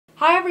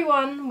Hi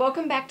everyone,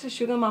 welcome back to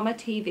Sugar Mama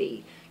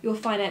TV, your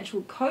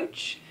financial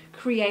coach,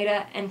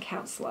 creator and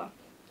counselor.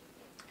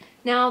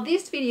 Now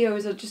this video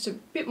is just a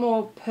bit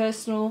more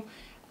personal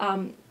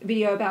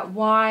video about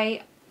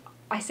why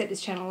I set this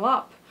channel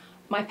up,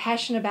 my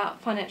passion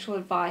about financial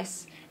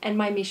advice and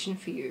my mission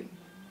for you.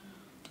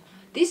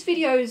 These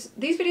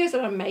videos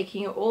that I'm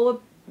making are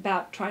all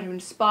about trying to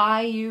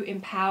inspire you,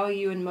 empower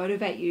you and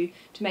motivate you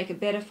to make a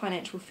better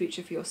financial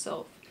future for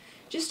yourself.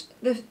 Just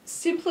the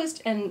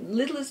simplest and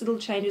littlest little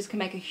changes can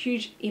make a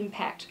huge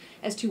impact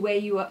as to where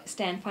you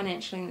stand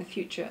financially in the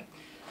future.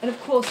 And of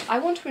course, I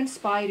want to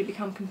inspire you to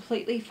become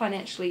completely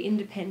financially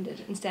independent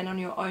and stand on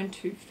your own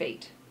 2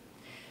 feet.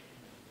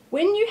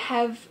 When you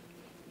have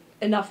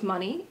enough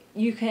money,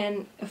 you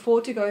can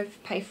afford to go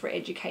pay for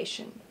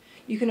education.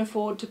 You can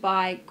afford to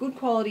buy good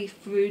quality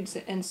foods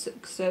and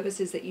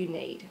services that you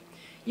need.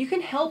 You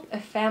can help a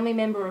family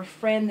member or a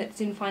friend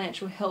that's in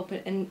financial help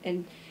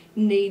and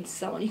needs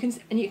someone.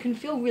 You can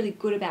feel really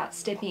good about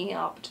stepping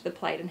up to the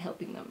plate and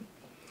helping them.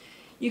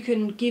 You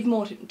can give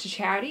more to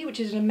charity, which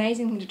is an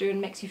amazing thing to do and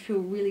makes you feel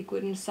really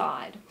good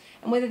inside.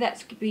 And whether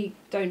that's be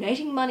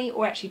donating money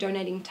or actually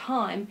donating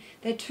time,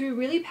 they're 2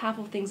 really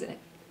powerful things that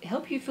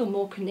help you feel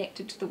more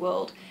connected to the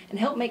world and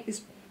help make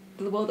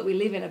the world that we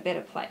live in a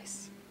better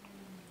place.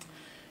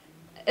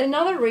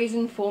 Another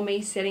reason for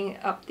me setting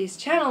up this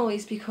channel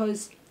is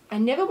because I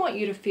never want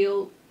you to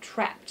feel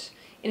trapped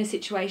in a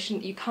situation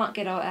that you can't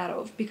get out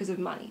of because of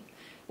money.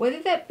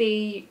 Whether that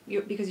be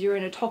because you're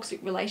in a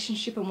toxic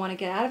relationship and want to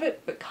get out of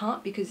it but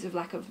can't because of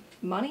lack of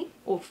money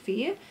or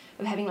fear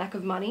of having lack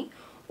of money,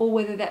 or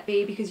whether that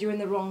be because you're in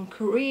the wrong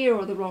career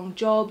or the wrong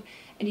job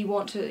and you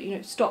want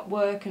to stop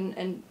work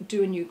and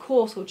do a new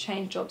course or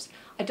change jobs.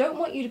 I don't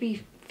want you to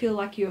feel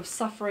like you're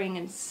suffering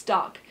and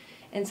stuck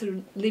and sort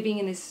of living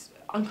in this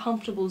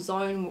uncomfortable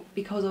zone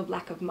because of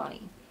lack of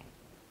money.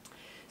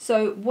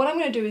 So what I'm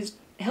going to do is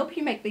help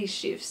you make these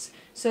shifts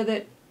so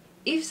that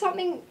if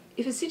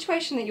a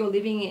situation that you're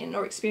living in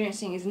or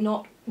experiencing is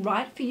not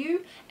right for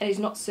you and is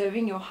not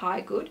serving your high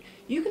good,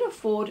 you can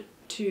afford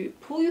to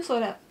pull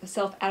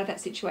yourself out of that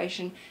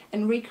situation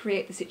and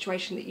recreate the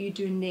situation that you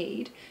do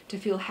need to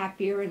feel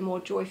happier and more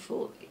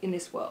joyful in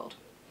this world.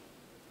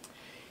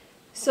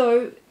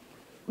 So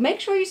make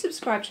sure you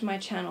subscribe to my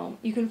channel.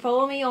 You can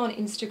follow me on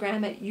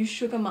Instagram at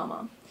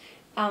YouSugarMama.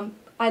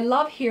 I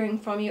love hearing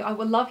from you. I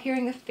would love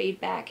hearing the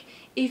feedback.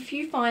 If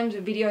you find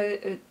a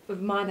video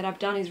of mine that I've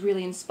done is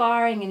really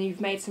inspiring and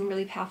you've made some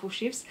really powerful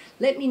shifts,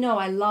 let me know.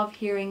 I love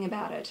hearing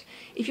about it.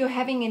 If you're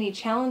having any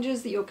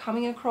challenges that you're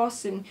coming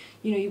across and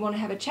you want to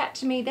have a chat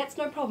to me, that's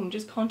no problem.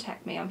 Just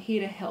contact me. I'm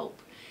here to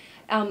help.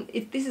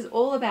 This is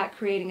all about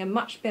creating a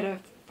much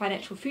better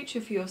financial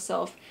future for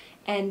yourself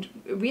and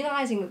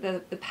realizing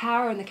that the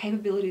power and the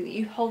capability that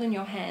you hold in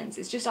your hands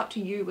is just up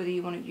to you whether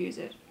you want to use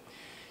it.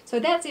 So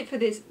that's it for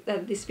this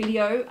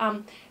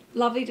video.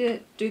 Lovely to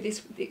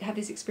have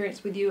this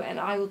experience with you, and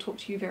I will talk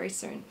to you very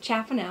soon.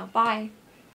 Ciao for now. Bye.